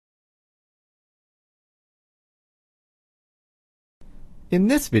In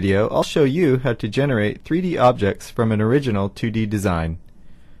this video, I'll show you how to generate 3D objects from an original 2D design.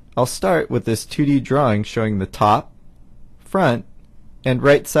 I'll start with this 2D drawing showing the top, front, and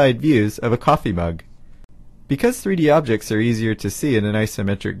right side views of a coffee mug. Because 3D objects are easier to see in an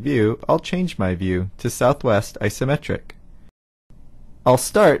isometric view, I'll change my view to Southwest Isometric. I'll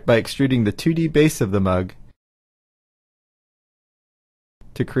start by extruding the 2D base of the mug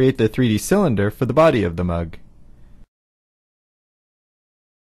to create the 3D cylinder for the body of the mug.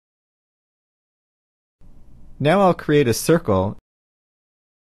 Now I'll create a circle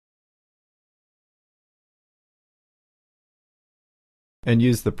and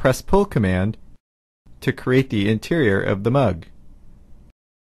use the press-pull command to create the interior of the mug.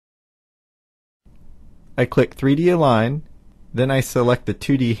 I click 3D Align, then I select the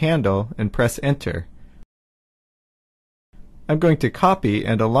 2D handle and press Enter. I'm going to copy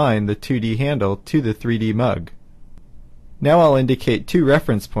and align the 2D handle to the 3D mug. Now I'll indicate 2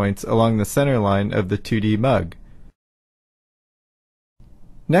 reference points along the center line of the 2D mug.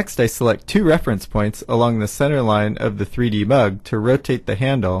 Next, I select 2 reference points along the center line of the 3D mug to rotate the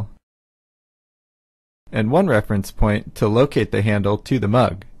handle, and 1 reference point to locate the handle to the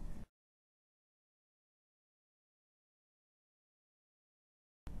mug.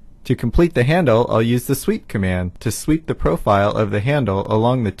 To complete the handle, I'll use the sweep command to sweep the profile of the handle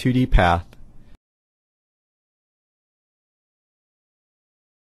along the 2D path.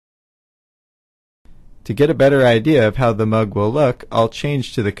 To get a better idea of how the mug will look, I'll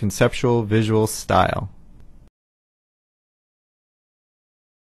change to the conceptual visual style.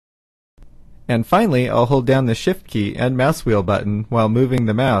 And finally, I'll hold down the Shift key and mouse wheel button while moving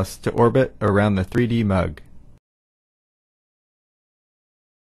the mouse to orbit around the 3D mug.